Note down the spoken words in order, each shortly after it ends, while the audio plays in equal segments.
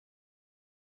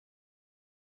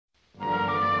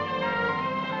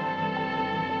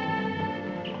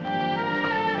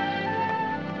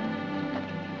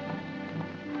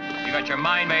got your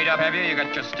mind made up, have you? You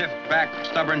got your stiff-backed,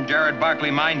 stubborn Jared Barkley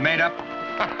mind made up?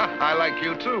 I like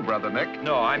you too, Brother Nick.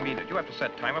 No, I mean it. You have to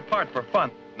set time apart for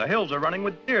fun. The hills are running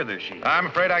with deer this year. I'm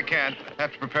afraid I can't.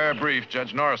 Have to prepare a brief.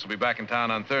 Judge Norris will be back in town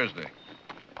on Thursday.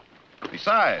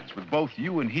 Besides, with both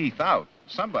you and Heath out,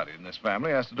 somebody in this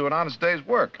family has to do an honest day's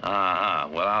work. Uh-huh.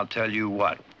 Well, I'll tell you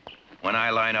what. When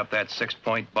I line up that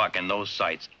 6-point buck in those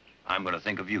sights, I'm going to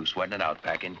think of you sweating it out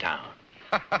back in town.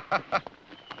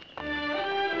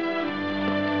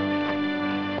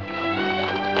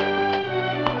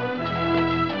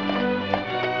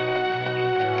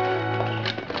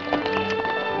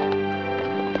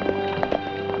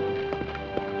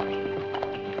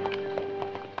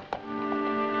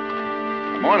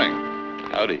 Morning.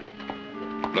 Howdy.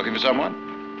 Looking for someone?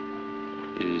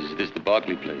 Is this the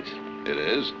Barkley place? It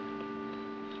is.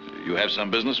 You have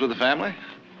some business with the family?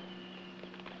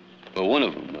 Well, one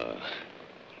of them, an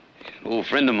old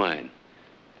friend of mine,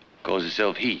 calls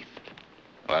himself Heath.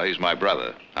 Well, he's my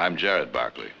brother. I'm Jared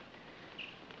Barkley.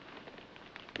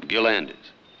 Gil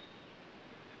Anders.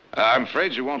 I'm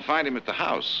afraid you won't find him at the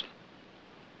house.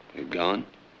 You gone?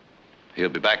 He'll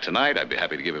be back tonight. I'd be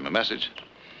happy to give him a message.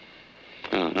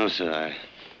 Oh, no, sir.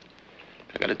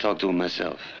 I got to talk to him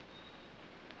myself.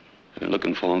 I've been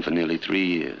looking for him for nearly 3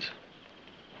 years.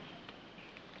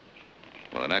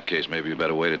 Well, in that case, maybe you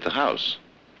better wait at the house.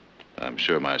 I'm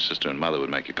sure my sister and mother would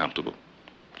make you comfortable.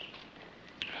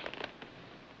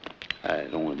 I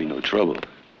don't want to be no trouble.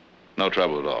 No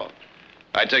trouble at all.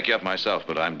 I'd take you up myself,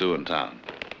 but I'm due in town.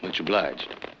 Much obliged.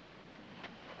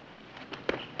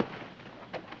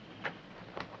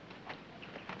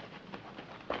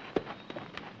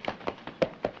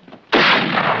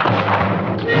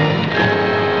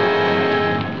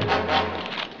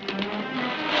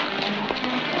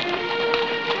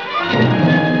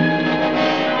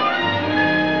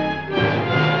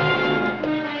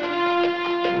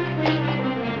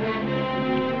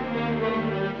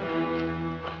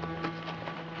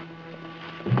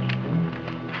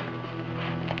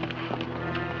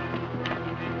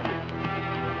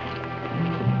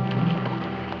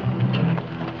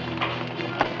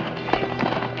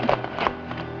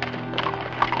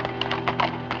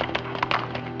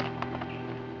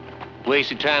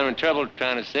 Wasted time and trouble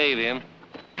trying to save him.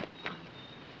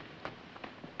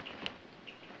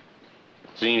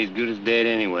 Seemed as good as dead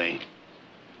anyway.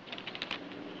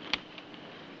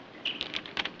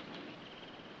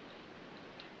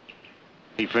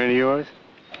 He a friend of yours?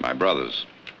 My brother's.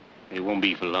 It won't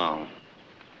be for long.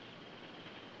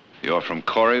 You're from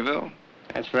Corryville?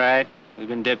 That's right. We've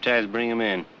been deputized to bring him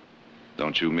in.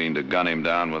 Don't you mean to gun him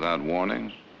down without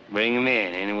warning? Bring him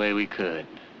in any way we could.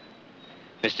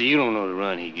 Mister, you don't know the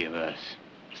run he give us.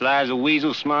 Sly as a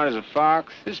weasel, smart as a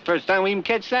fox. This is the first time we even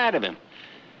catch sight of him.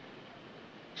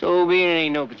 So being it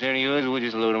ain't no concern of yours, we'll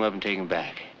just load him up and take him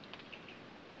back.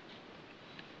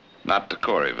 Not to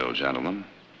Corryville, gentlemen.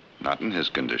 Not in his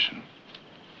condition.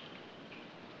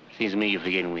 Seems to me you're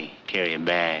forgetting we carry a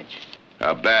badge.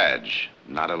 A badge,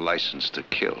 not a license to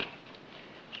kill.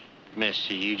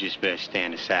 Mister, you just better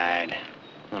stand aside.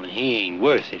 I mean, he ain't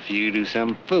worth it for you to do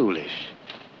something foolish.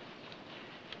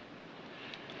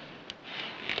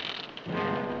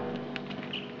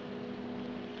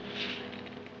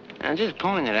 I'm just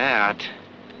pointing it out.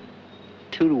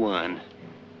 2 to 1.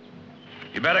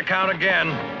 You better count again.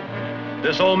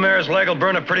 This old mare's leg will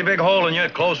burn a pretty big hole in you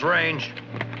at close range.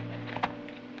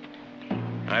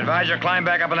 I advise you to climb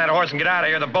back up on that horse and get out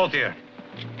of here, the both of you.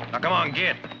 Now, come on,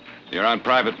 get. You're on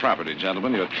private property,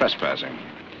 gentlemen. You're trespassing.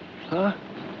 Huh?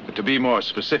 But to be more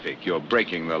specific, you're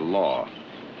breaking the law.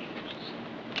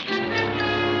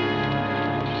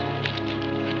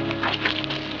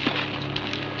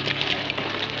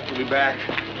 We'll be back.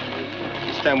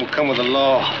 This time we'll come with the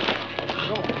law.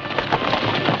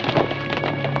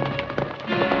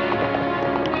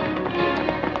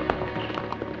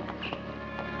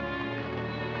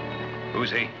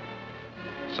 Who's he?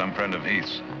 Some friend of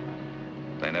Heath's.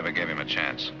 They never gave him a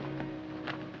chance.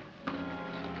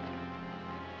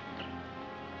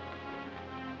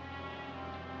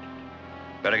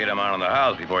 Better get him out of the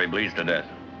house before he bleeds to death.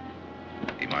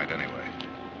 He might anyway.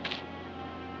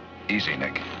 Easy,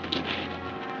 Nick.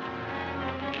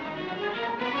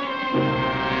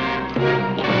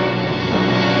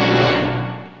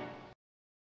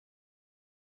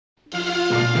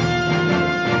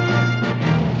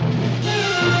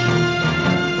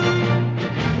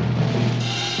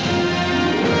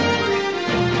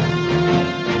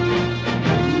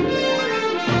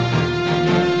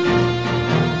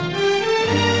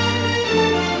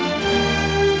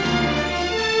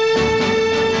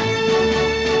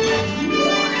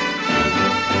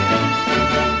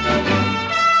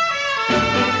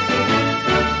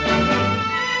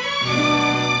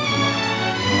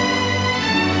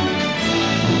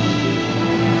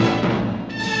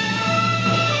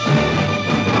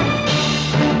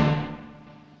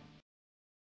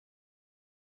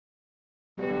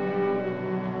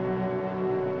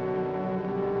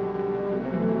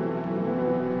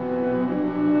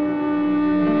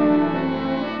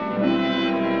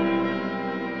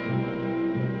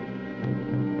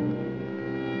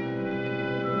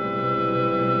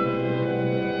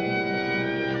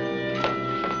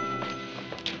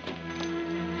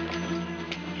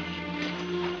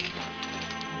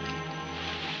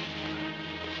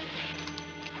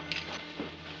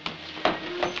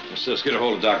 Sis, get a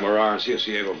hold of Doc Morar and see if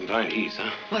Ciego can find Heath, huh?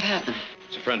 What happened?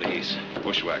 It's a friend of Heath's.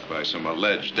 Bushwhacked by some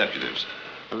alleged deputies.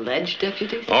 Alleged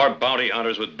deputies? Or bounty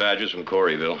hunters with badges from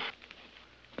Coreyville.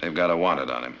 They've got a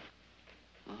wanted on him.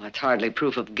 Oh, that's hardly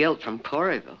proof of guilt from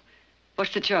Coreyville.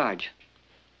 What's the charge?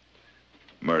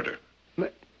 Murder.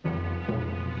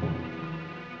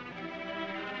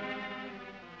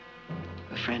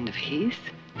 A friend of Heath?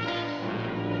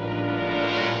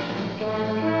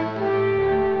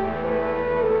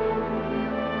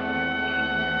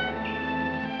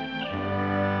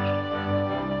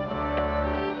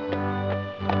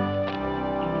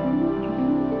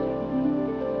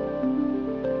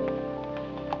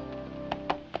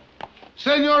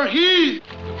 Senor Heath!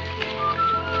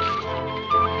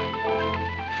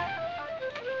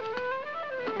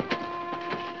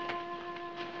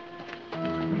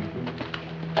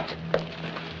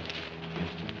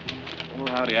 Oh,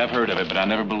 howdy, I've heard of it, but I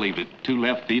never believed it. 2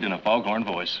 left feet and a foghorn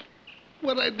voice.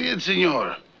 What I did,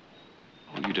 senor?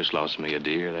 Oh, you just lost me a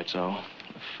deer, that's all.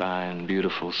 A fine,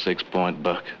 beautiful 6-point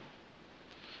buck.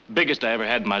 Biggest I ever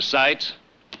had in my sights.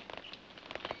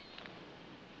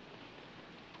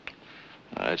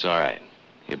 It's all right.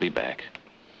 He'll be back.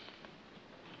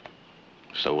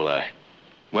 So will I.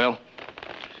 Well?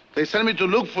 They sent me to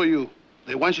look for you.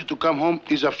 They want you to come home.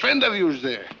 Is a friend of yours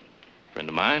there? Friend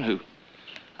of mine? Who?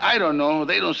 I don't know.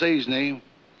 They don't say his name.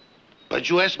 But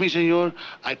you ask me, senor,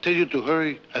 I tell you to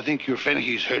hurry. I think your friend,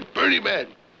 he's hurt pretty bad.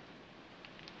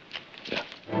 Yeah.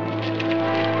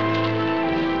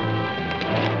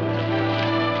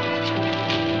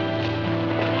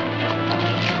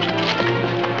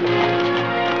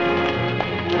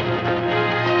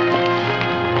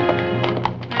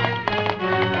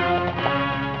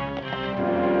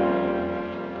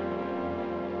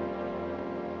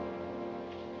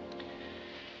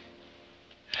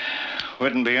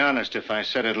 Wouldn't be honest if I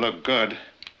said it looked good.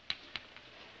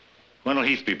 When'll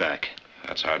Heath be back?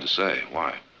 That's hard to say.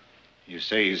 Why? You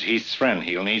say he's Heath's friend.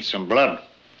 He'll need some blood.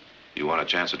 You want a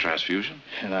chance of transfusion?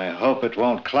 And I hope it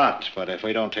won't clot, but if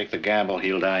we don't take the gamble,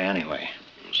 he'll die anyway.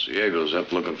 Ciego's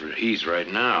up looking for Heath right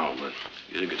now, but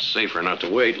if you think it's safer not to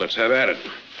wait, let's have at it.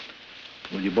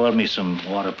 Will you boil me some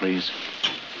water, please?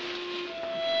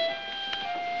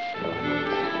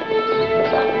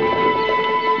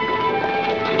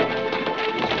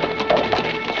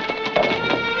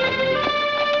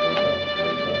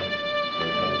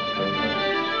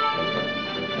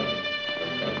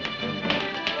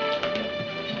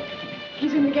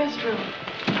 He's in the guest room.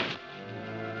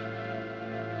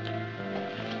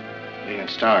 We can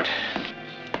start.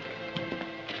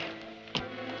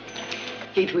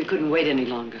 Heath, we couldn't wait any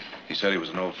longer. He said he was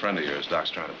an old friend of yours. Doc's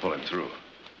trying to pull him through.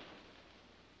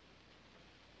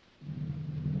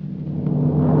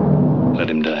 Let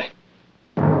him die.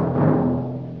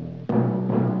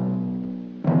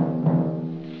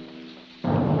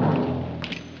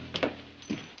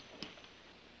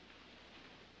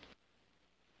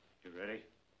 You ready?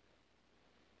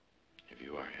 If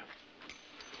you are, yeah.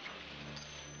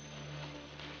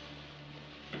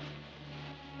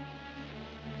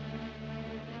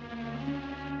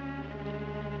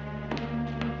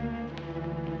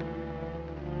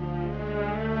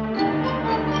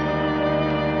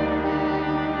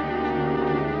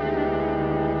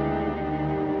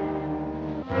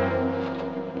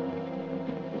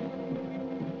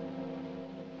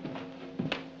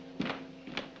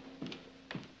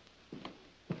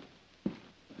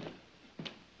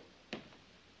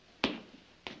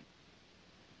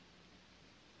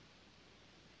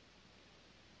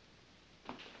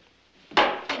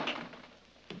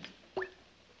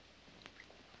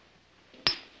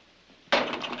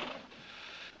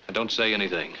 Don't say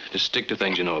anything. Just stick to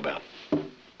things you know about.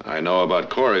 I know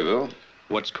about Coreyville.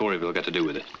 What's Coreyville got to do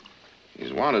with it?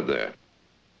 He's wanted there.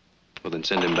 Well, then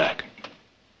send him back.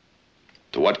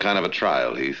 To what kind of a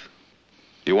trial, Heath?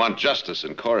 You want justice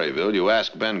in Coreyville, you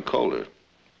ask Ben Kohler.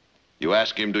 You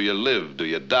ask him, do you live, do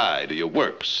you die, do you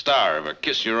work, starve, or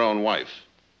kiss your own wife?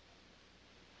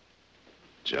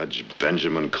 Judge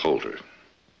Benjamin Coulter,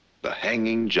 the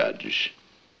hanging judge.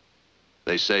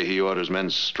 They say he orders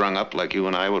men strung up like you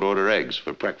and I would order eggs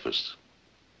for breakfast.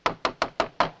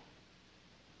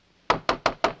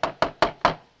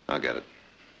 I'll get it.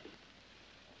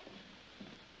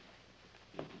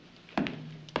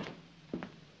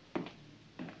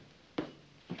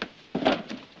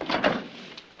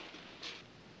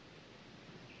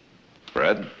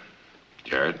 Fred?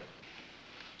 Jared?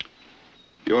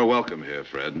 You're welcome here,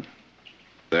 Fred.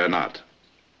 They're not.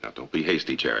 Now, don't be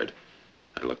hasty, Jared.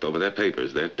 I looked over their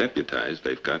papers. They're deputized.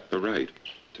 They've got the right.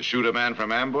 To shoot a man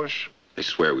from ambush? They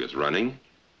swear we was running.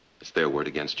 It's their word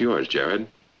against yours, Jared.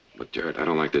 But, Jarrett, I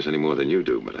don't like this any more than you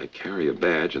do, but I carry a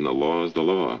badge and the law is the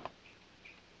law.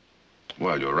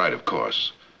 Well, you're right, of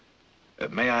course.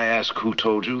 May I ask who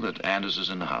told you that Anders is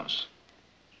in the house?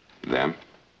 Them?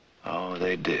 Oh,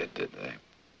 they did they?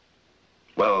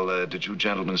 Well, did you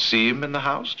gentlemen see him in the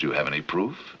house? Do you have any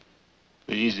proof?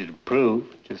 Easy to prove.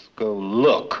 Just go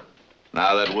look.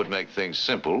 Now, that would make things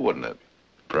simple, wouldn't it?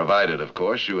 Provided, of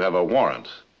course, you have a warrant.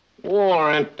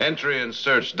 Warrant? Entry and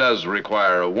search does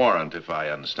require a warrant, if I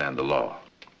understand the law.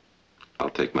 I'll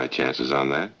take my chances on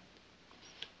that.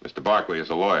 Mr. Barkley is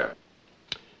a lawyer.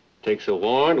 Takes a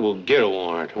warrant, we'll get a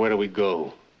warrant. Where do we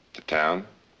go? To town,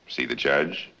 see the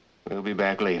judge. We'll be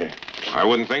back later. I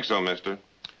wouldn't think so, mister.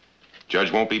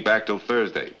 Judge won't be back till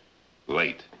Thursday.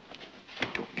 Late.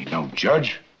 Don't need no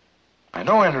judge. I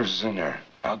know Anders is in there.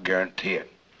 I'll guarantee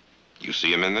it. You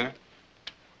see him in there?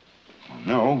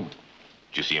 No.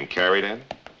 Did you see him carried in?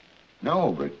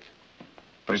 No, but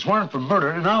he's wanted for murder,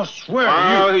 and I'll swear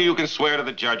Oh, you can swear to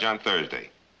the judge on Thursday.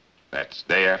 That's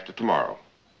day after tomorrow.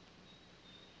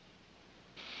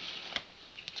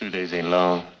 2 days ain't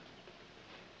long.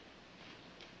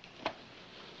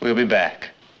 We'll be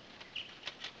back.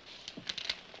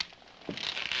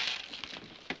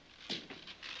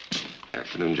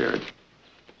 Afternoon, Jared.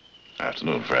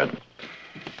 Afternoon, Fred.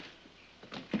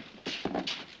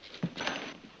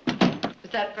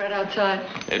 Was that Fred outside?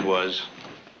 It was.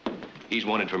 He's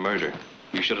wanted for murder.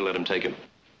 You should have let him take him.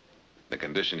 The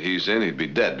condition he's in, he'd be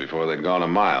dead before they'd gone a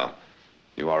mile.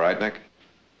 You all right, Nick?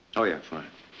 Oh, yeah, fine.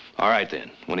 All right, then,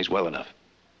 when he's well enough.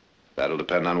 That'll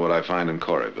depend on what I find in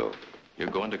Coreyville. You're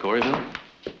going to Coreyville?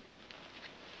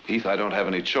 Heath, I don't have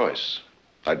any choice.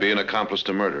 I'd be an accomplice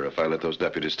to murder if I let those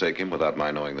deputies take him without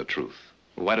my knowing the truth.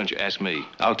 Well, why don't you ask me?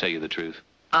 I'll tell you the truth.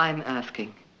 I'm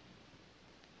asking.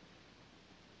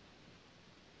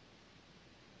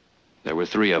 There were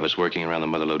 3 of us working around the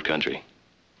Mother Lode country.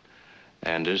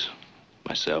 Anders,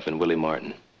 myself, and Willie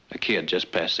Martin, a kid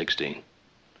just past 16.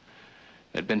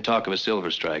 There'd been talk of a silver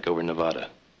strike over in Nevada.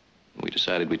 We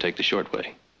decided we'd take the short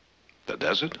way. The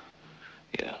desert?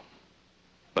 Yeah.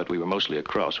 But we were mostly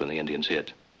across when the Indians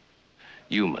hit.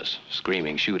 Yumas,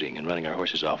 screaming, shooting, and running our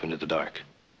horses off into the dark.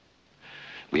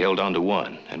 We held on to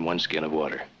one and one skin of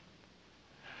water.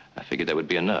 I figured that would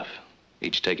be enough,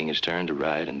 each taking his turn to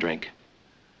ride and drink.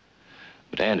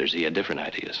 But Anders, he had different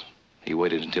ideas. He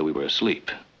waited until we were asleep.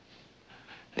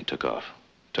 He took off,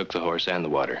 took the horse and the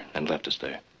water, and left us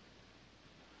there.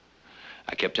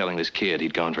 I kept telling this kid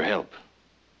he'd gone for help,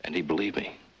 and he believed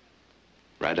me,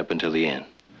 right up until the end,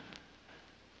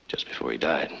 just before he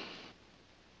died.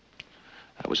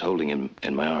 I was holding him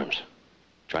in my arms,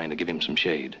 trying to give him some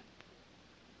shade.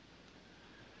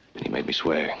 And he made me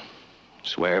swear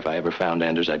if I ever found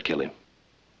Anders, I'd kill him.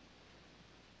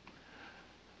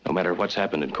 No matter what's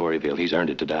happened in Coreyville, he's earned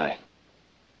it to die.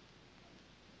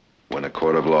 When a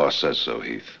court of law says so,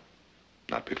 Heath.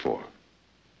 Not before.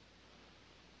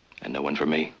 And no one for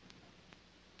me.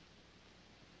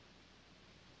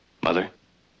 Mother?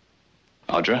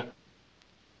 Audra?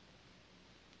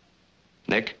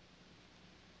 Nick?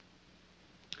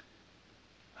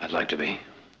 I'd like to be.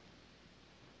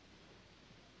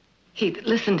 Heath,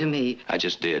 listen to me. I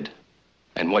just did.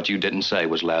 And what you didn't say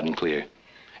was loud and clear.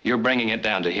 You're bringing it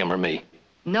down to him or me.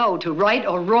 No, to right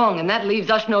or wrong, and that leaves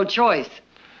us no choice.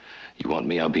 You want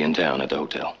me, I'll be in town at the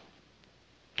hotel.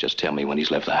 Just tell me when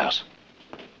he's left the house.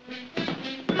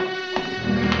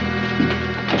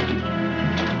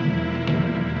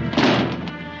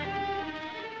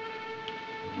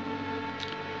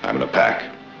 I'm gonna pack.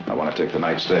 I want to take the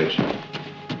night stage.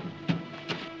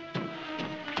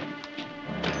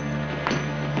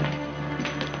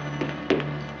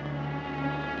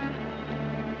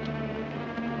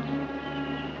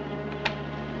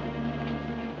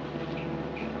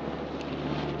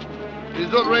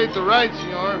 He's not ready to ride,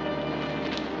 senor.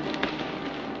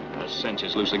 The cinch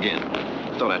is loose again.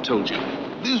 Thought I told you.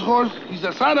 This horse, he's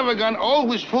a son of a gun,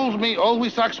 always fools me,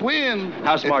 always sucks wind.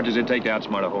 How smart does it take to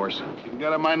outsmart a horse? He's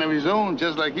got a mind of his own,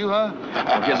 just like you, huh?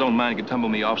 If his own mind could tumble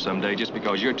me off someday just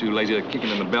because you're too lazy to kick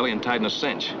him in the belly and tighten a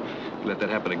cinch. If you let that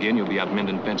happen again, you'll be out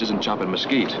mending fences and chopping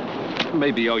mesquite.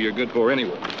 Maybe all you're good for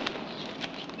anyway.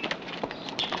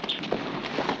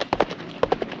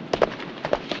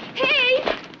 Hey!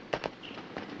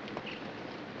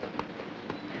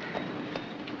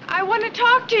 I want to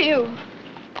talk to you.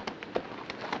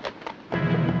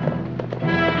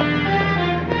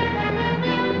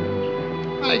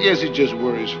 I guess he just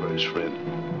worries for his friend.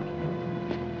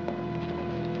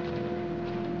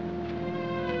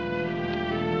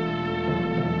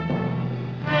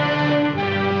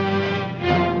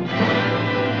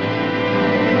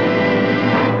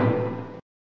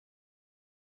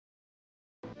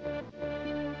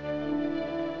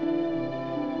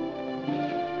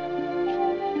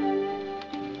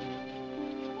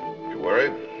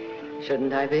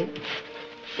 shouldn't I be?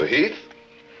 For Heath?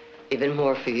 Even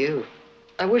more for you.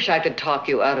 I wish I could talk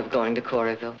you out of going to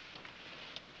Coreyville.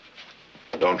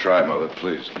 Don't try, Mother,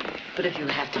 please. But if you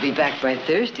have to be back by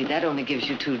Thursday, that only gives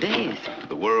you 2 days.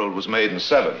 The world was made in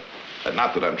 7. And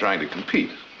not that I'm trying to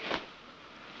compete.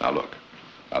 Now, look,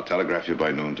 I'll telegraph you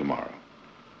by noon tomorrow.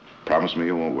 Promise me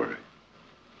you won't worry.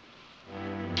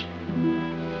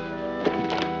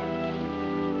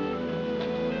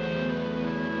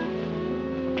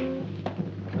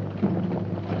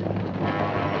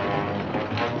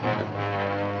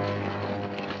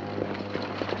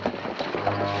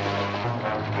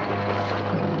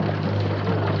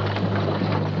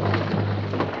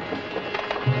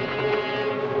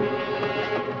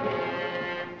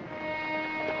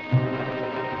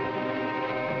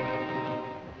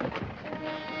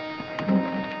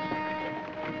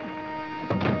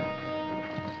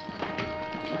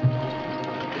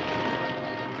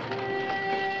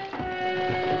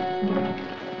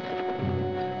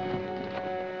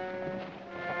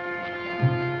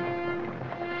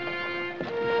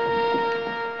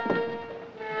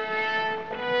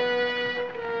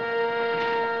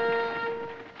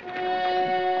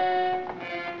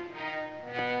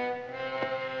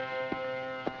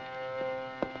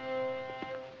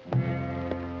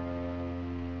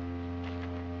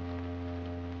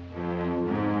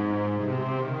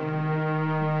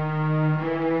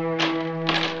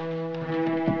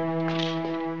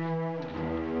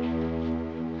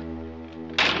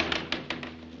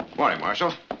 Morning,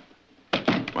 Marshal.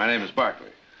 My name is Barkley.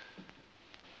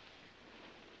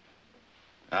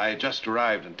 I just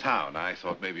arrived in town. I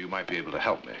thought maybe you might be able to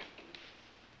help me.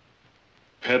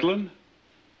 Peddling?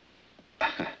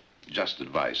 Just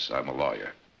advice. I'm a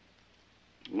lawyer.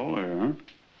 Lawyer, huh?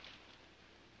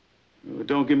 Well, it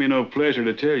don't give me no pleasure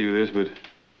to tell you this, but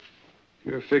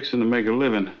you're fixing to make a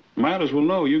living. Might as well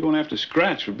know you're going to have to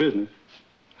scratch for business.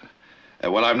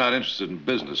 Well, I'm not interested in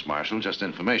business, Marshal, just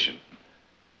information.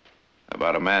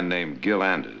 About a man named Gil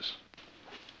Anders.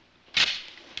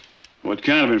 What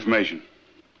kind of information?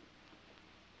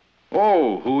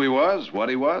 Oh, who he was, what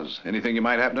he was, anything you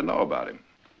might happen to know about him.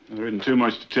 There isn't too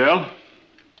much to tell.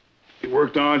 He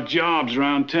worked odd jobs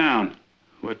around town.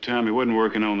 What time he wasn't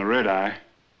working on the red eye.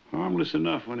 Harmless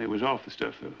enough when he was off the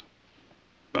stuff, though.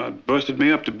 About busted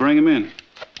me up to bring him in.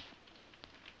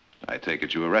 I take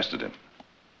it you arrested him.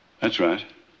 That's right.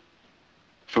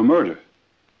 For murder.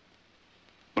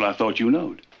 Well, I thought you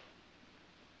knowed.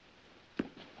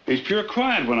 He's pure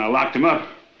quiet when I locked him up.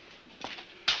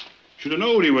 Should have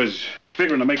known he was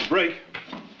figuring to make a break.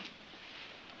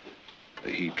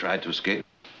 He tried to escape?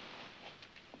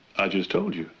 I just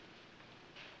told you.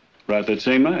 Right that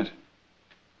same night.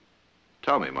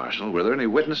 Tell me, Marshal, were there any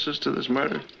witnesses to this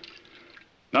murder?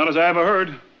 Not as I ever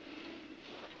heard.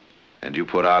 And you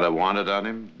put out a wanted on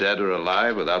him, dead or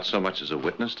alive, without so much as a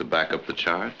witness to back up the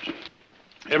charge?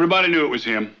 Everybody knew it was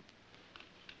him.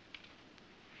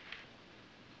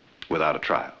 Without a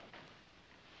trial?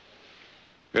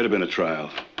 There'd have been a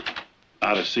trial.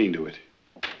 I'd have seen to it.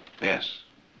 Yes.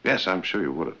 Yes, I'm sure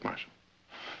you would have, Marshal.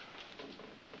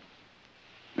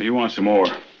 Now, you want some more.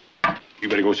 You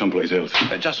better go someplace else.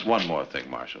 Just one more thing,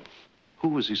 Marshal. Who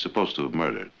was he supposed to have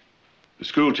murdered? The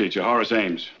school teacher, Horace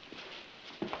Ames.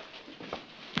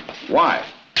 Why?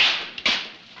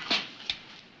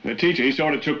 The teacher, he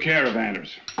sort of took care of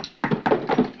Anders.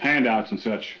 Handouts and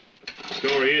such. The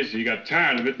story is he got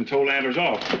tired of it and told Anders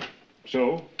off.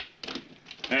 So,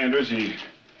 Anders, he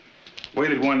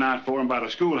waited one night for him by the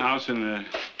schoolhouse and,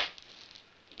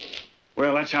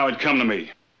 well, that's how it come to me.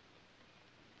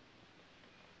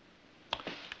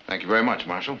 Thank you very much,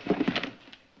 Marshal.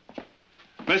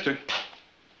 Mister,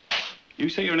 you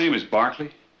say your name is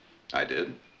Barkley? I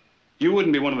did. You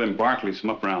wouldn't be one of them Barkleys from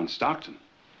up around Stockton.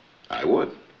 I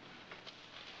would.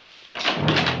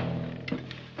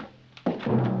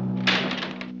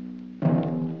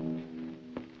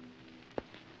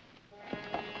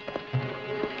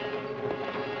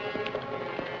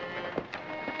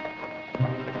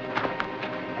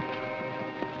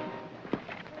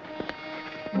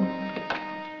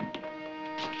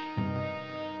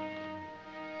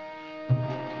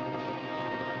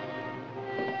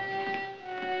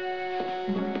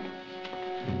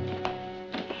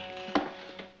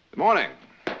 Morning.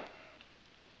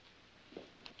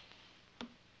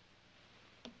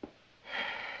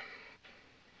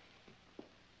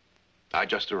 I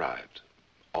just arrived,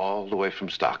 all the way from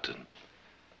Stockton.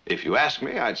 If you ask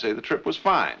me, I'd say the trip was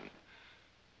fine.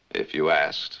 If you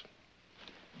asked,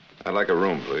 I'd like a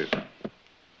room, please.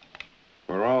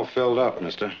 We're all filled up,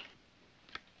 mister.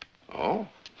 Oh?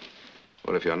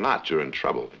 Well, if you're not, you're in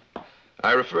trouble.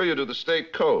 I refer you to the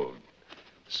state code.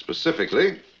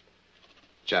 Specifically,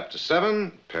 Chapter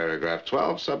 7, Paragraph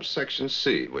 12, subsection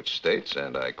C, which states,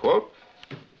 and I quote,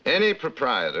 any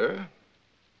proprietor,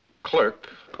 clerk,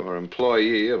 or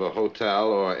employee of a hotel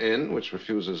or inn which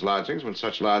refuses lodgings when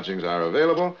such lodgings are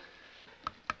available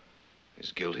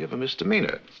is guilty of a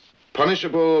misdemeanor,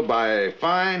 punishable by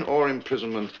fine or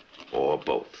imprisonment or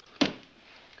both.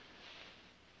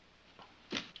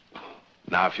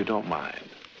 Now, if you don't mind,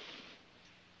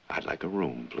 I'd like a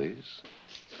room, please.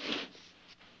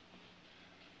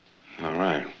 All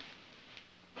right.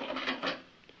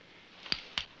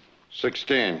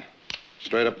 16.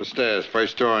 Straight up the stairs,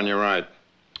 first door on your right.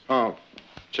 Oh,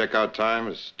 checkout time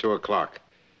is 2 o'clock.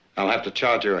 I'll have to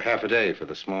charge you a half a day for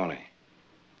this morning.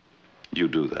 You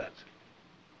do that.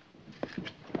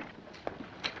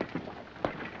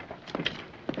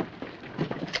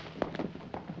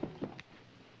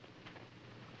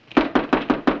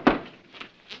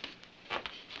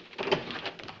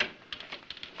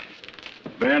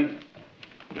 Ben?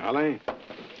 Ollie?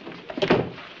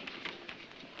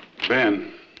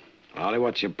 Ben, Ollie,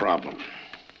 what's your problem?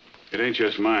 it ain't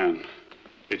just mine.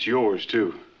 It's yours,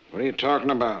 too. What are you talking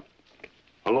about?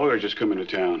 A lawyer just come into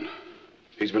town.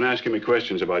 He's been asking me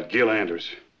questions about Gil Anders.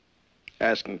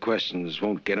 Asking questions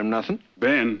won't get him nothing.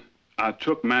 Ben, I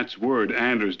took Matt's word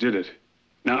Anders did it.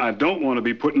 Now, I don't want to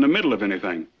be put in the middle of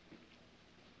anything.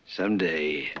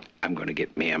 Someday, I'm gonna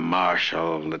get me a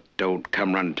marshal that don't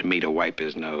come running to me to wipe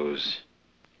his nose.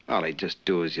 Ollie, just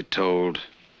do as you're told.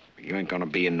 You ain't gonna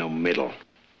be in no middle.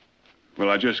 Well,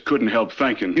 I just couldn't help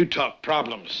thinking. You talk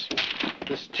problems.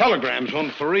 This telegram's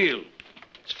one for real.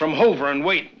 It's from Hoover and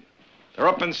Waiting. They're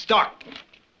up in Stockton.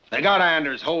 They got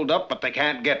Anders holed up, but they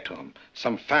can't get to him.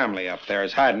 Some family up there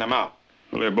is hiding him out.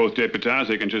 Well, they're both deputized.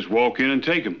 They can just walk in and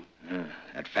take him.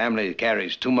 That family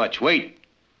carries too much weight.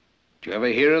 Did you ever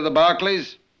hear of the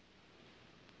Barclays?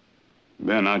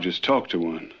 Ben, I just talked to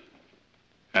one.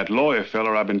 That lawyer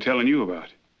feller I've been telling you about.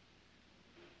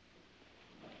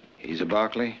 He's a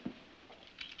Barclay?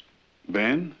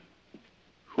 Ben,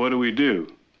 what do we do?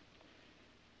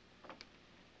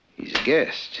 He's a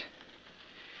guest.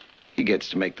 He gets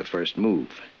to make the first move.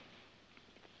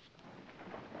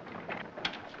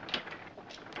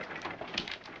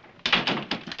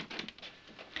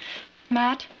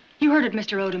 Matt, you heard what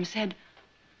Mr. Odom said.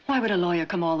 Why would a lawyer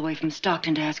come all the way from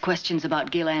Stockton to ask questions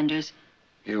about Gil Anders?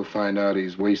 He'll find out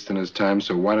he's wasting his time,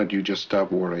 so why don't you just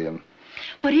stop worrying?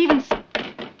 But even...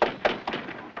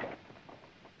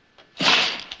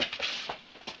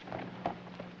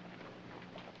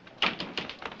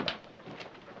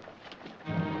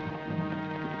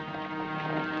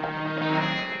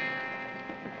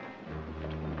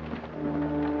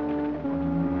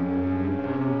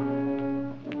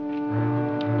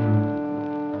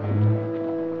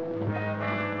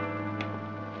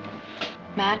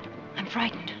 Matt, I'm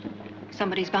frightened.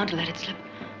 Somebody's bound to let it slip.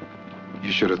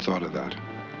 You should have thought of that.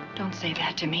 Don't say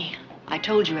that to me. I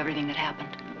told you everything that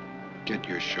happened. Get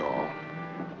your shawl.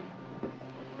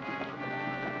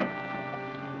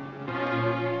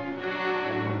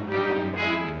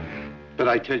 But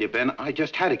I tell you, Ben, I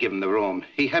just had to give him the room.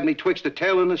 He had me twixt the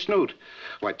tail and the snoot.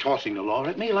 Why, tossing the law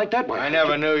at me like that, why... I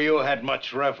never knew you had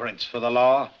much reverence for the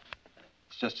law.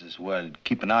 It's just as well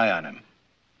keep an eye on him.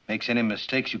 Makes any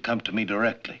mistakes, you come to me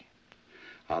directly.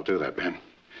 I'll do that, Ben.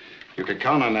 You can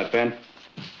count on that, Ben.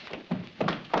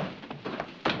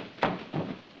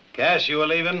 Cass, you were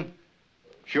leaving?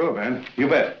 Sure, Ben. You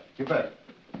bet. You bet.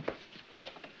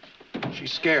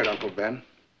 She's scared, Uncle Ben.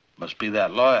 Must be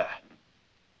that lawyer.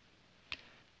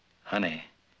 Honey,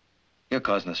 you're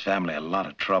causing this family a lot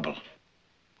of trouble.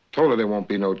 Told her there won't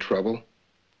be no trouble.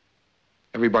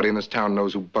 Everybody in this town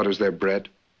knows who butters their bread.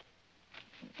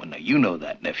 Well, now, you know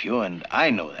that, nephew, and I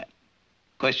know that.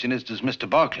 Question is, does Mr.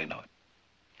 Barclay know it?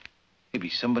 Maybe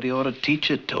somebody ought to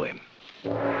teach it to him.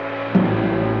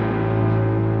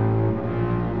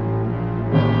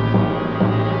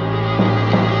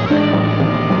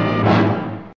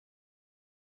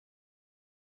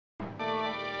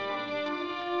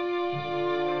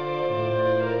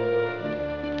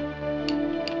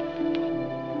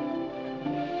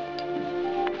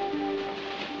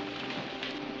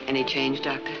 Any change,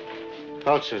 Doctor?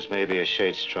 Pulses may be a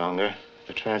shade stronger.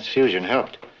 The transfusion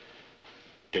helped.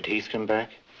 Did Heath come back?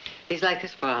 He's like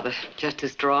his father, just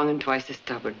as strong and twice as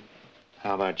stubborn.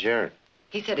 How about Jared?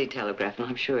 He said he'd telegraph, and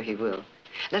I'm sure he will.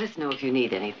 Let us know if you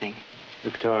need anything.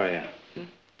 Victoria,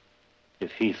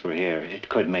 if Heath were here, it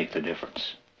could make the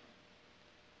difference.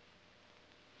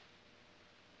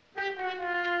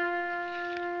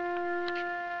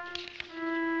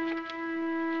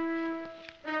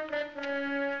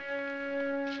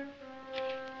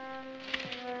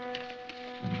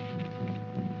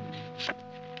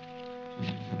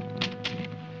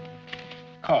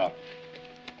 call.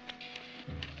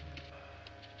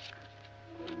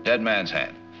 Dead man's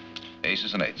hand.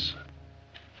 Aces and eights.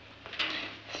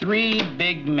 3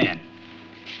 big men.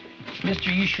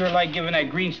 Mister, you sure like giving that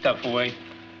green stuff away.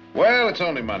 Well, it's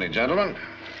only money, gentlemen.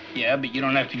 Yeah, but you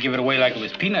don't have to give it away like it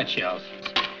was peanut shells.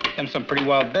 Them some pretty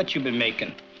wild bets you've been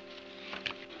making.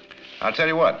 I'll tell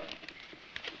you what.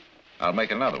 I'll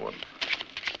make another one.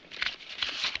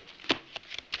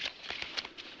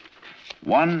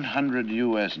 $100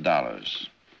 US.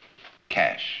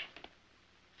 Cash.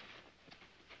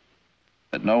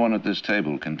 But no one at this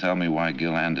table can tell me why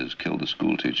Gil Anders killed the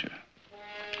schoolteacher.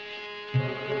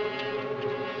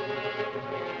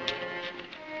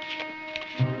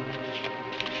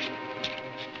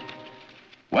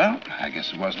 Well, I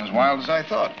guess it wasn't as wild as I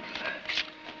thought.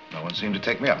 No one seemed to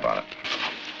take me up on it.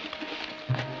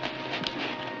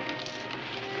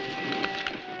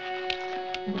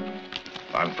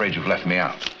 I'm afraid you've left me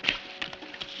out.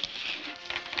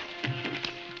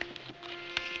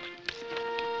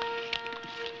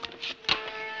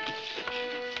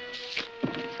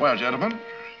 Well, gentlemen,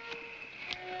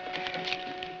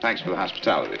 thanks for the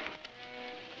hospitality.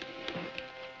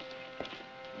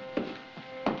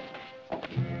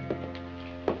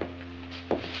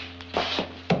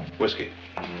 Whiskey.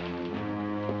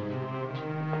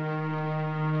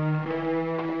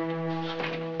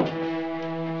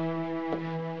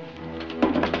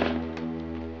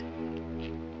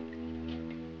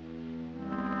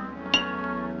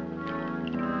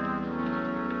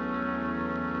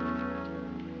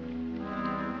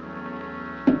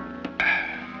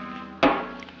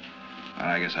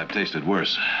 I guess I've tasted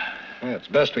worse. Yeah, it's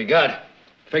best we got.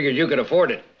 Figured you could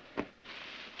afford it.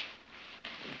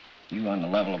 You on the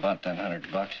level about that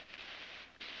 $100?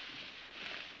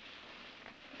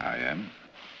 I am.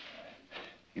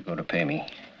 You go to pay me.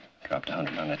 Drop the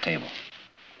 100 on the table.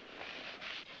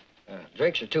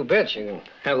 Drinks are 2 bits. You can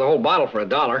have the whole bottle for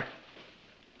 $1.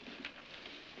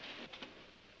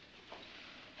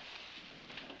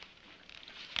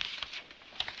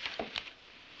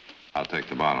 I'll take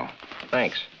the bottle.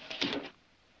 Thanks.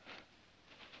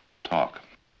 Talk.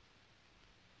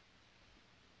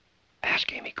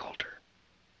 Ask Amy Coulter.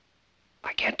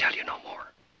 I can't tell you no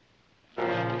more.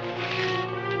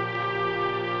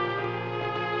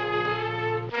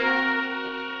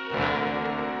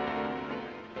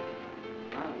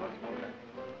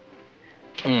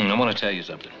 I want to tell you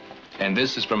something. And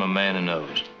this is from a man who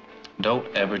knows. Don't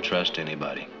ever trust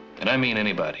anybody. And I mean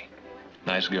anybody.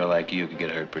 Nice girl like you could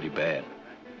get hurt pretty bad.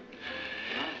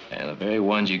 And the very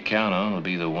ones you count on will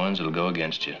be the ones that'll go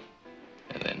against you.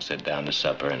 And then sit down to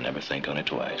supper and never think on it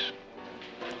twice.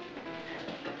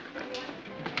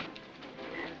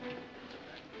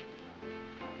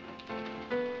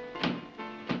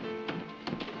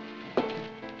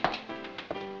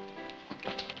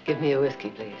 Give me a whiskey,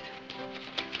 please.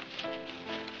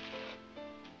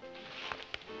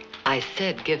 I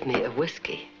said give me a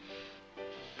whiskey.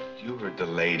 You heard the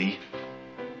lady.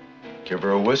 Give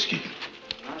her a whiskey.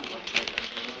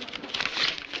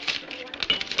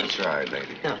 That's right,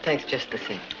 lady. No, thanks just the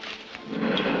same.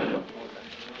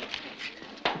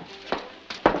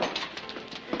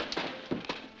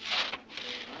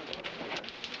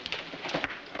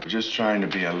 I was just trying to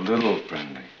be a little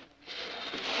friendly.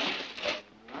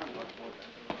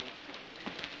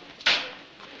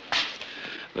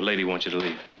 The lady wants you to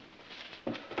leave.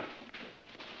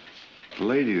 The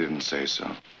lady didn't say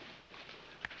so.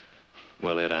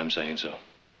 Well, Ed, I'm saying so.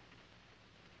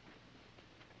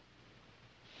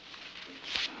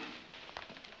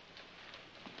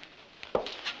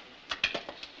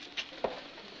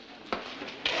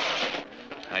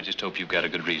 I just hope you've got a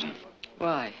good reason.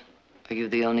 Why? Are you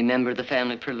the only member of the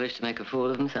family privileged to make a fool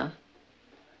of himself?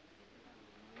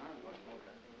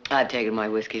 I've taken my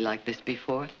whiskey like this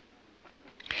before.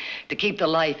 To keep the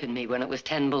life in me when it was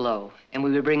 10 below, and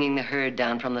we were bringing the herd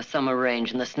down from the summer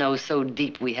range, and the snow so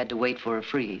deep we had to wait for a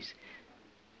freeze.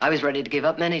 I was ready to give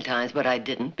up many times, but I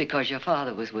didn't because your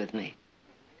father was with me.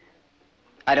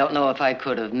 I don't know if I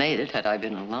could have made it had I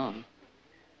been alone.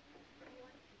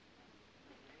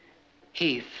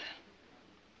 Heath.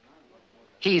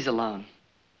 He's alone.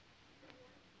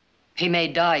 He may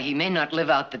die. He may not live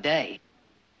out the day.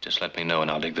 Just let me know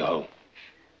and I'll dig the hole.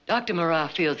 Dr. Marat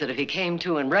feels that if he came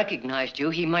to and recognized you,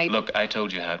 he might... Look, I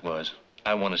told you how it was.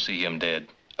 I want to see him dead.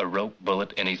 A rope,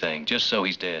 bullet, anything, just so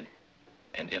he's dead.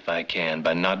 And if I can,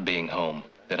 by not being home,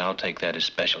 then I'll take that as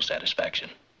special satisfaction.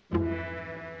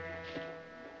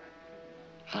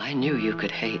 I knew you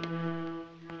could hate.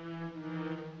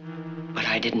 But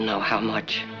I didn't know how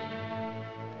much.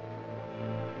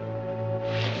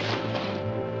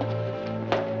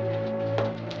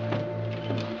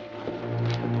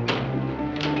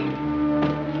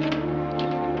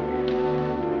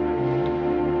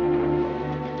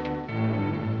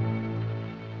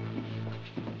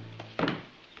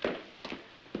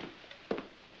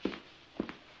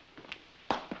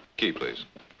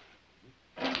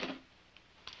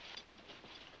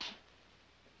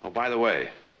 Oh, by the way,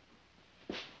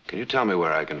 can you tell me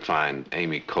where I can find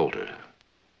Amy Coulter?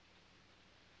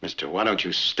 Mister, why don't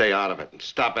you stay out of it and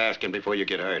stop asking before you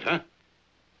get hurt, huh?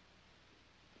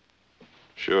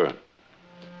 Sure.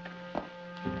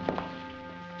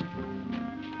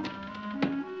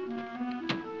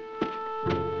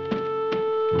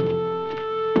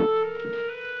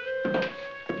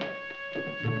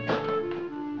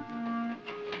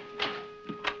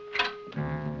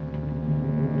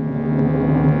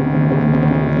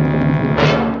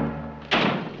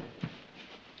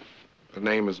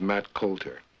 The name is Matt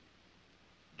Coulter.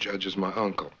 Judge is my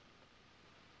uncle.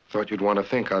 Thought you'd want to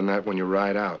think on that when you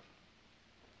ride out.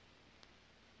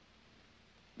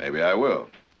 Maybe I will.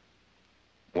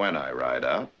 When I ride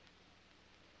out.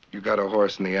 You got a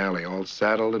horse in the alley, all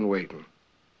saddled and waiting.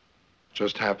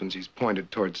 Just happens he's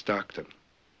pointed toward Stockton.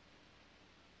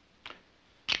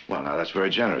 Well, now, that's very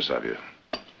generous of you.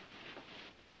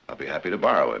 I'll be happy to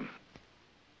borrow him.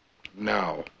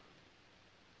 Now.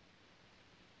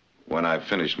 When I've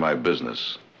finished my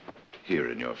business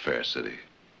here in your fair city.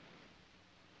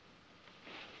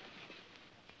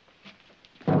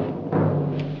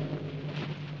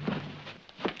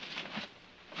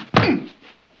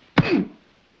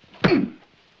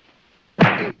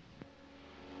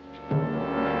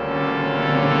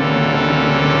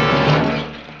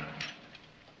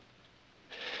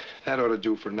 That ought to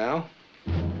do for now.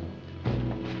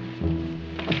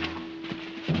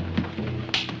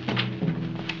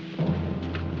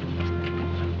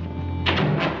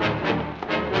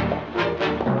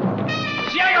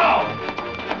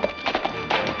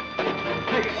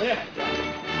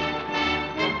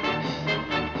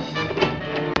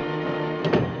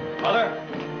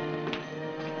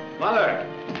 Mother!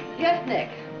 Yes, Nick.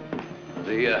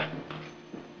 The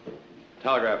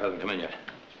telegraph hasn't come in yet.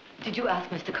 Did you ask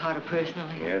Mr. Carter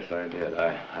personally? Yes, I did.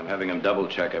 I'm having him double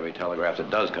check every telegraph that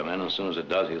does come in. As soon as it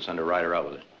does, he'll send a rider out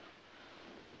with it.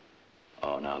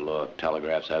 Oh, now look,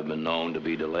 telegraphs have been known to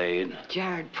be delayed.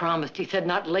 Jared promised. He said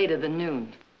not later than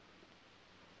noon.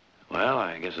 Well,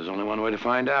 I guess there's only one way to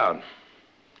find out.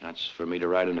 That's for me to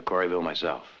ride into Corryville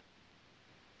myself.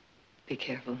 Be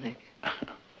careful, Nick.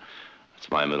 That's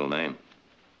my middle name.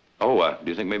 Oh, do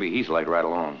you think maybe Heath like to ride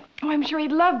along? Oh, I'm sure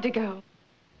he'd love to go.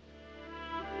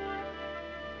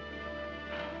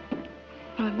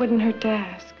 Well, it wouldn't hurt to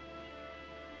ask.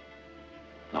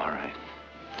 All right.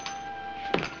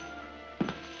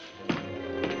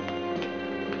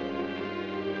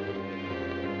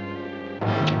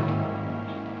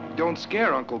 Don't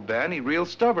scare Uncle Ben. He real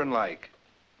stubborn like.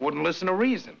 Wouldn't listen to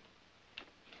reason.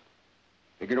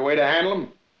 Figured a way to handle him?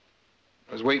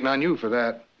 I was waiting on you for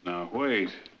that. Now,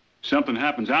 wait. Something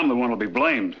happens, I'm the one who'll be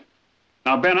blamed.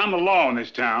 Now, Ben, I'm the law in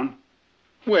this town.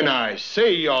 When I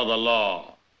say you're the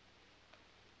law.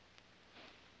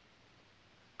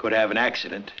 Could have an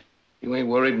accident. You ain't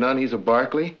worried none he's a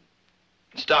Barkley?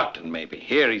 Stockton, maybe.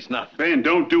 Here, he's nothing. Ben,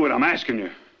 don't do it. I'm asking you.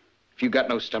 If you got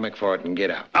no stomach for it, then get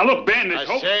out. Now, look, Ben, this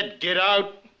I said get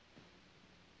out.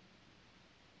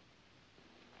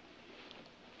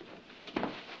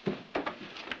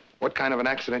 What kind of an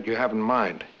accident you have in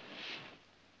mind?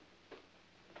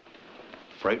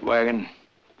 Freight wagon,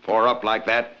 4 up like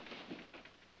that.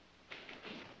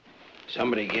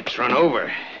 Somebody gets run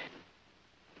over.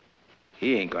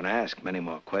 He ain't gonna ask many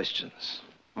more questions.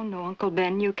 Oh, no, Uncle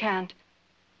Ben, you can't.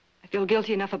 I feel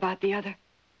guilty enough about the other.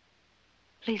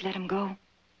 Please let him go.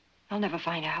 I'll never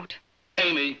find out.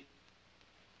 Amy.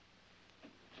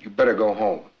 You better go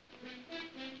home.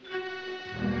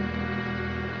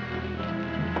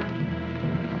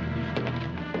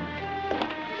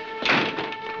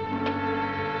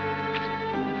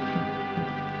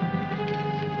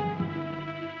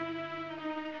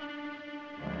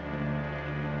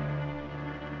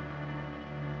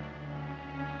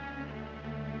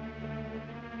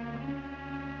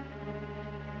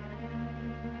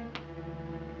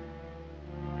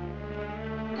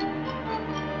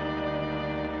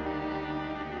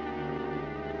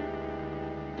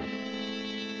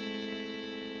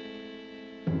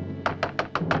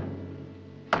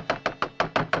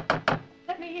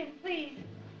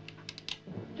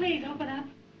 Please, open up.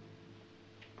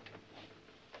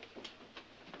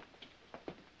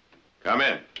 Come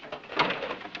in.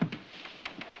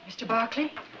 Mr.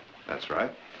 Barkley, That's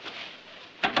right.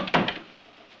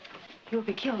 you'll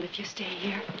be killed if you stay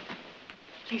here.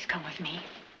 Please come with me.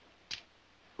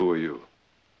 Who are you?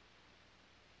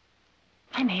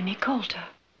 I'm Amy Coulter.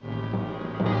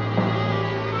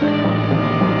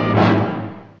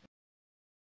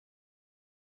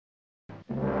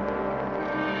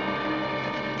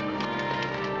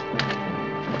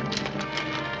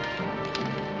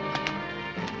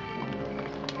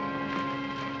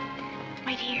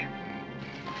 here.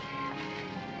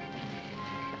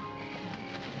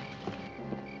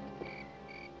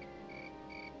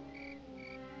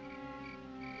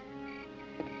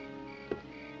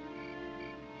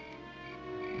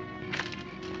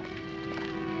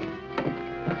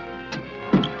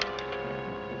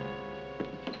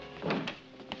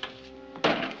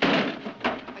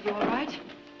 Are you all right?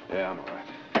 Yeah, I'm all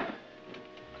right.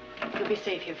 You'll be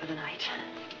safe here for the night.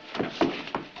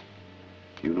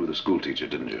 You knew the school teacher,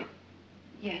 didn't you?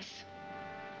 Yes.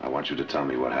 I want you to tell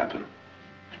me what happened.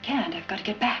 I can't. I've got to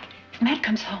get back. If Matt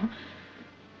comes home,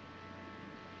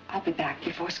 I'll be back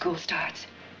before school starts.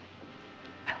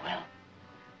 I will.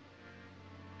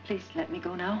 Please let me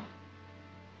go now.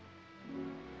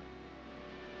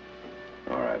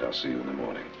 All right, I'll see you in the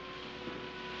morning.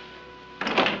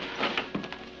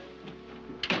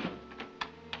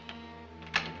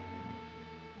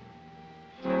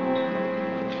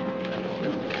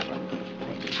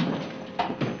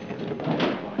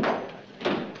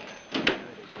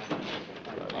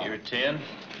 You're 10.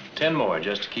 10 more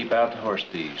just to keep out the horse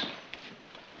thieves.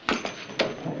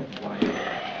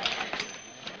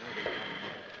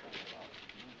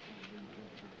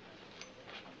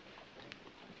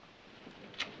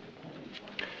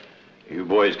 You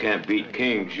boys can't beat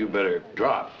kings, you better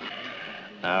drop.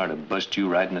 Now to bust you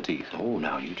right in the teeth. Oh,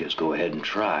 now you just go ahead and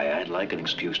try. I'd like an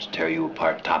excuse to tear you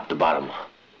apart top to bottom.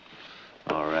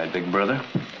 All right, big brother.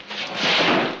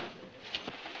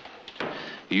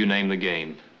 You name the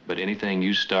game, but anything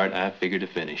you start, I figure to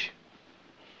finish.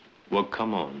 Well,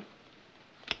 come on.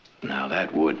 Now,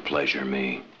 that would pleasure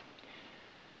me.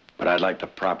 But I'd like the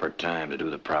proper time to do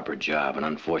the proper job, and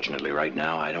unfortunately, right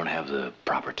now, I don't have the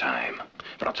proper time.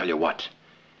 But I'll tell you what.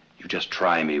 You just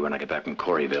try me when I get back from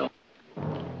Corryville.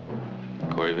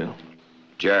 Corryville?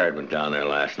 Jared went down there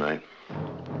last night.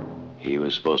 He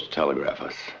was supposed to telegraph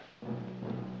us.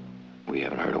 We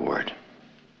haven't heard a word.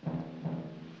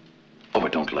 Oh,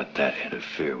 but don't let that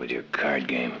interfere with your card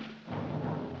game.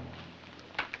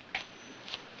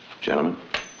 Gentlemen.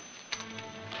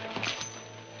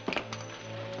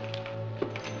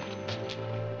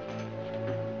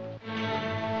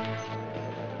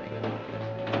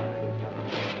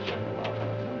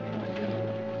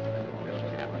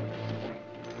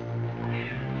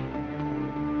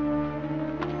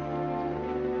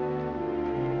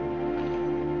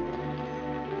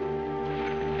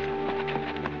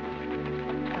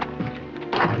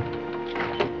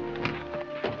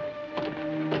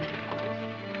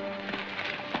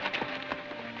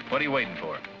 What are you waiting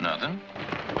for? Nothing.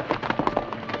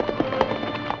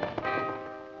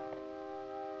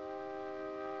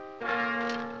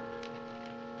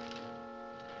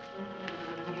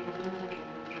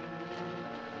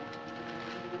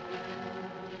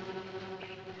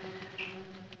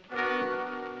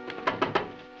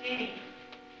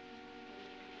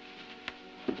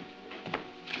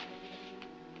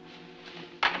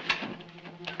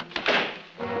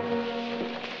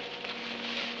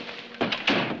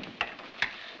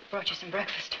 Brought you some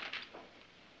breakfast.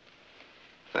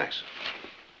 Thanks.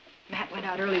 Matt went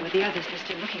out early with the others. They're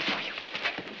still looking for you.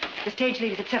 The stage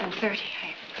leaves at 7:30.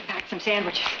 I packed some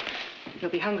sandwiches. You'll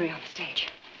be hungry on the stage.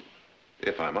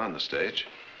 If I'm on the stage.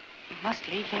 You must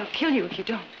leave. They'll kill you if you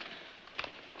don't.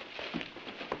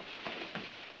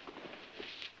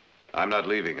 I'm not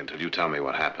leaving until you tell me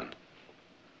what happened.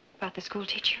 About the school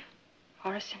teacher,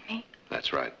 Horace and me.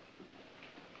 That's right.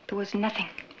 There was nothing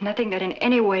that in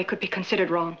any way could be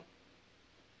considered wrong.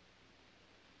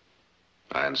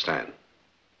 I understand.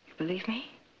 You believe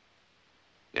me?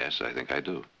 Yes, I think I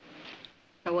do.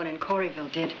 No one in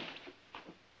Corryville did.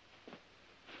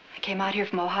 I came out here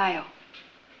from Ohio.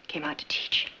 Came out to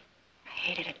teach. I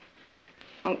hated it.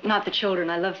 Oh, not the children.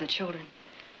 I love the children.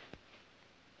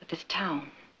 But this town,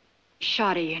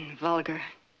 shoddy and vulgar.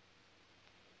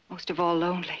 Most of all,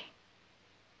 lonely.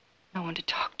 No one to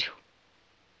talk to.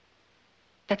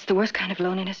 That's the worst kind of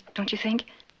loneliness, don't you think?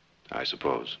 I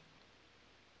suppose.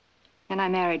 And I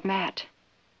married Matt.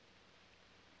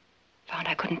 Found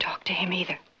I couldn't talk to him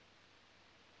either.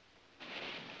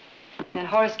 Then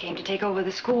Horace came to take over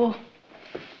the school.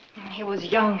 And he was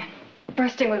young and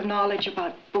bursting with knowledge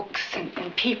about books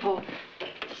and people,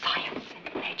 science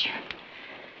and nature.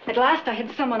 At last I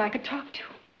had someone I could talk to.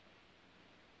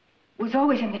 It was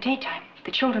always in the daytime, with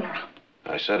the children around.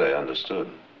 I said I understood.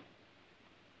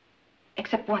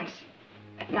 Except once,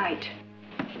 at night.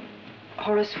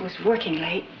 Horace was working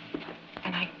late,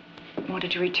 and I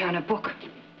wanted to return a book.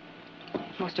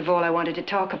 Most of all, I wanted to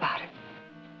talk about it.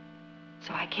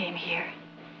 So I came here,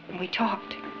 and we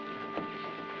talked.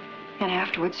 And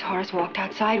afterwards, Horace walked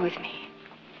outside with me.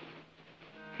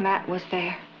 Matt was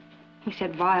there, He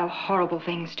said vile, horrible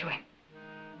things to him.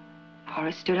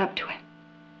 Horace stood up to him.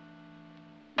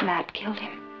 Matt killed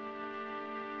him.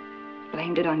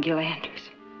 Blamed it on Gil Anders.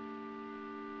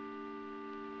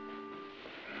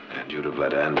 And you'd have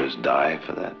let Anders die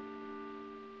for that?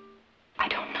 I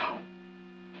don't know.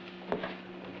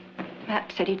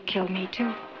 Matt said he'd kill me,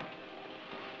 too.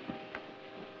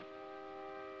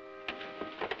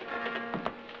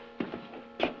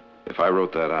 If I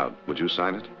wrote that out, would you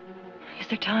sign it? Is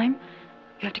there time?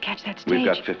 You have to catch that stage. We've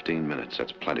got 15 minutes.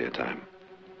 That's plenty of time.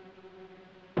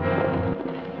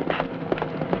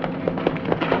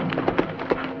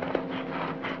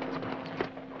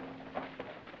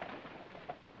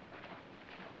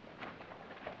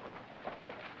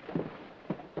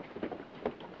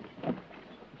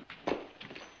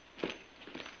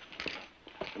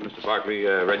 Mr. Barkley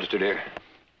registered here?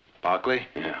 Barkley?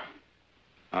 Yeah.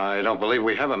 I don't believe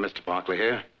we have a Mr. Barkley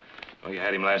here. Oh, you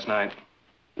had him last night?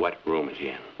 What room is he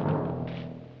in?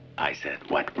 I said,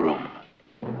 what room?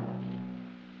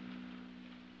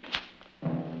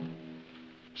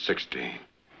 16.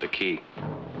 The key.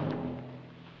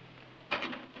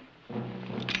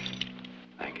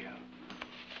 Thank you.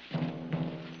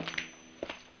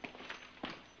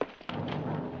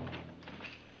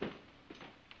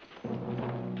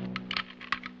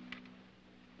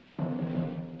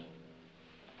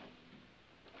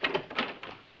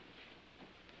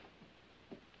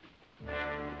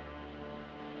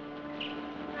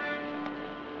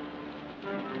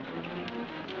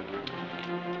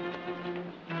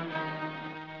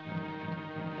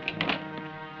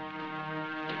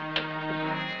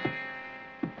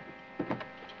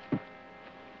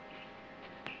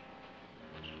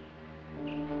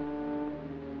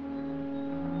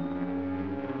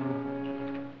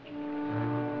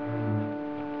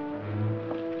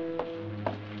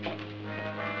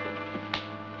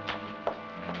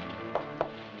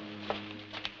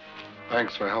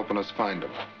 Thanks for helping us find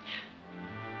him.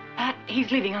 Pat,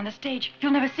 he's leaving on the stage.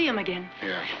 You'll never see him again.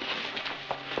 Yeah.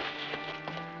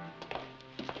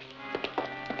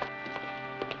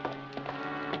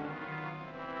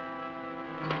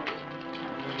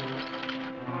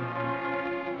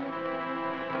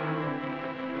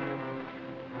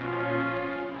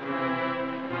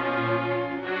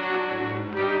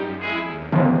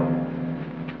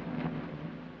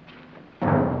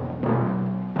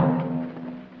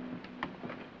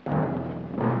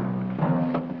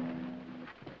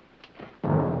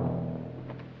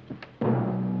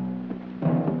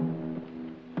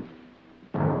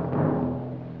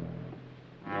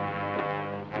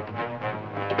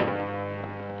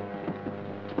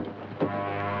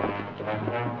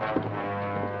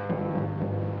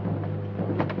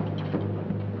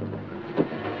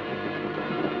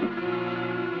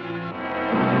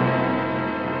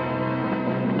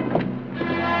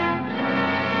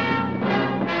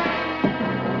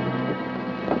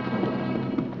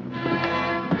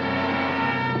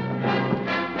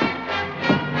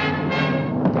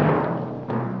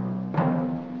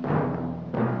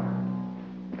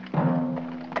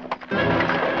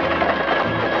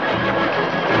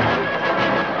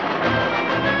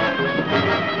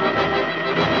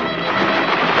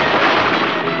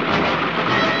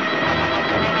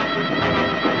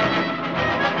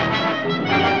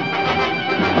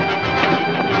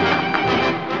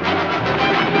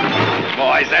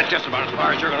 That's just about as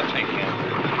far as you're going to take him.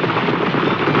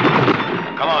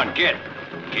 Come on, get.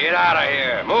 Get out of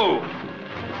here. Move.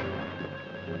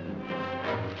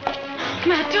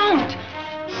 Matt, don't!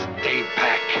 Stay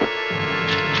back.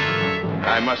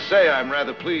 I must say I'm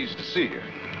rather pleased to see you.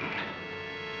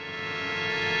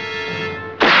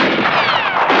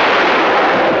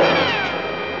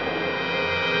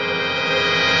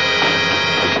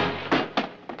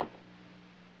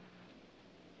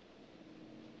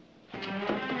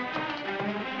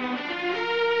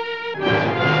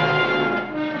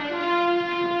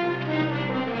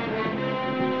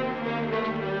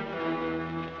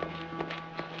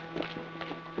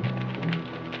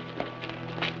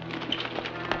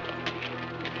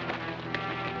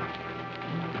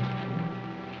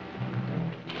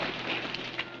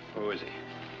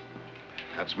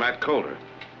 That's Matt Coulter.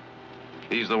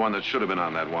 He's the one that should have been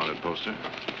on that wanted poster.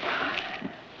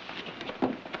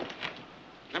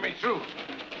 Let me through.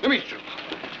 Let me through.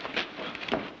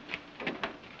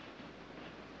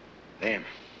 Them.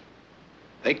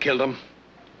 They killed him.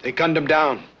 They gunned him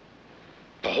down.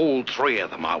 The whole three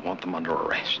of them, I want them under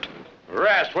arrest.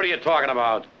 Arrest? What are you talking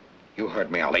about? You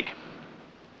heard me, Ollie.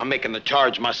 I'm making the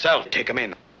charge myself. Take him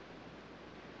in.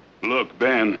 Look,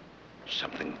 Ben.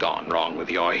 Something gone wrong with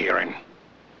your hearing.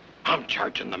 I'm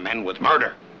charging the men with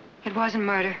murder. It wasn't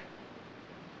murder.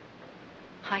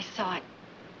 I saw it.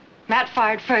 Matt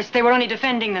fired first. They were only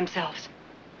defending themselves.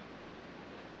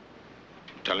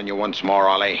 I'm telling you once more,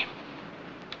 Ollie.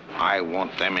 I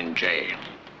want them in jail.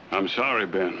 I'm sorry,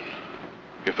 Ben.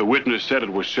 If the witness said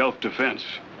it was self-defense.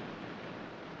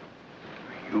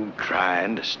 You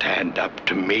trying to stand up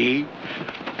to me?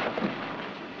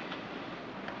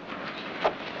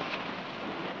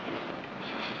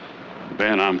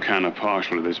 Ben, I'm kind of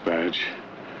partial to this badge.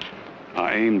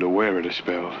 I aim to wear it a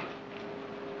spell.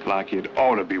 Like it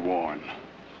ought to be worn.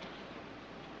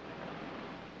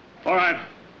 All right.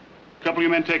 A couple of you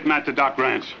men take Matt to Doc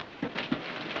Grant's.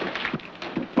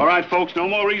 All right, folks, no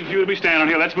more reason for you to be standing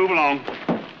here. Let's move along.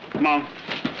 Come on.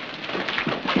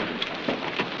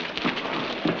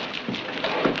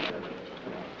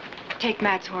 Take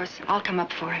Matt's horse. I'll come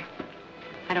up for him.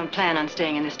 I don't plan on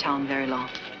staying in this town very long.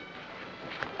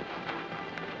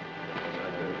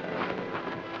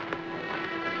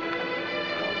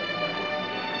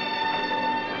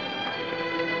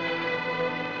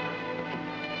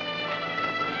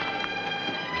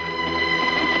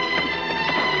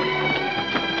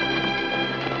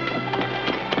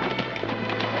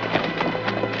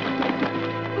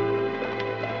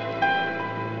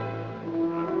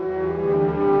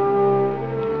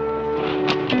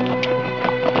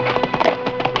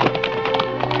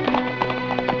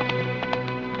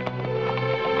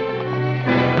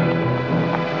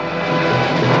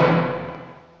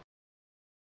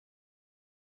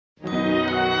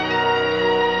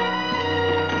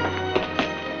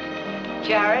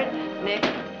 Jared, Nick,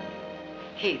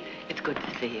 Heath, it's good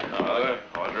to see you. Hello there,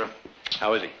 Audra.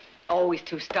 How is he? Always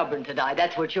too stubborn to die.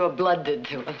 That's what your blood did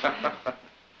to him.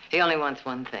 He only wants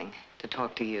one thing, to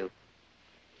talk to you.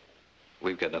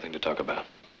 We've got nothing to talk about.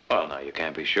 Well, now, you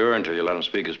can't be sure until you let him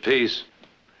speak his piece.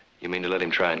 You mean to let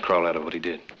him try and crawl out of what he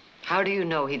did? How do you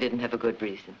know he didn't have a good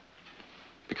reason?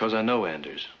 Because I know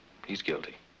Anders. He's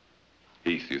guilty.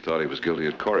 Heath, you thought he was guilty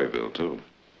at Coreyville, too.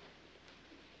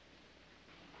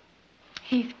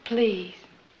 Heath, please.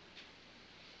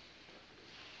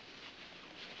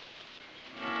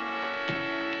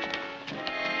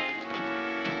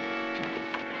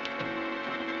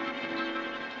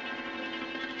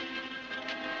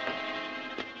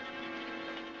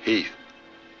 Heath.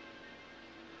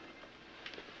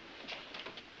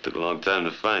 Took a long time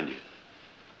to find you.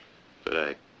 But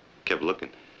I kept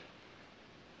looking.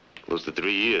 Close to 3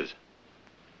 years.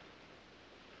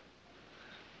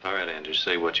 All right, Anders,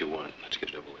 say what you want. Let's get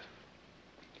it over with.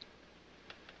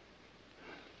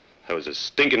 That was a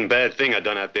stinking bad thing I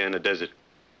done out there in the desert.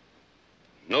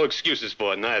 No excuses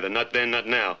for it neither. Not then, not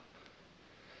now.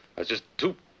 I was just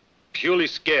too purely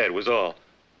scared was all.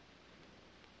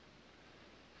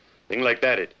 Thing like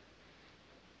that, it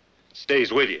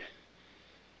stays with you.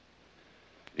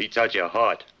 It eats out your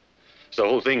heart. It's the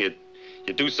whole thing.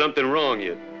 You do something wrong,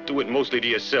 you do it mostly to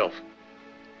yourself.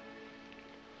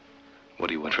 What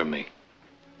do you want from me?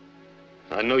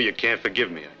 I know you can't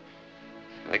forgive me.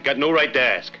 I got no right to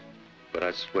ask. But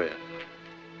I swear,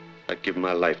 I'd give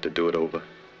my life to do it over.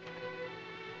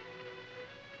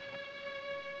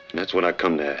 And that's what I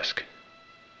come to ask.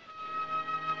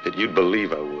 That you'd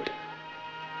believe I would.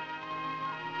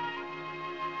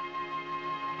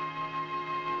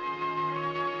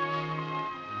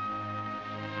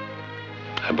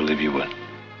 I believe you would.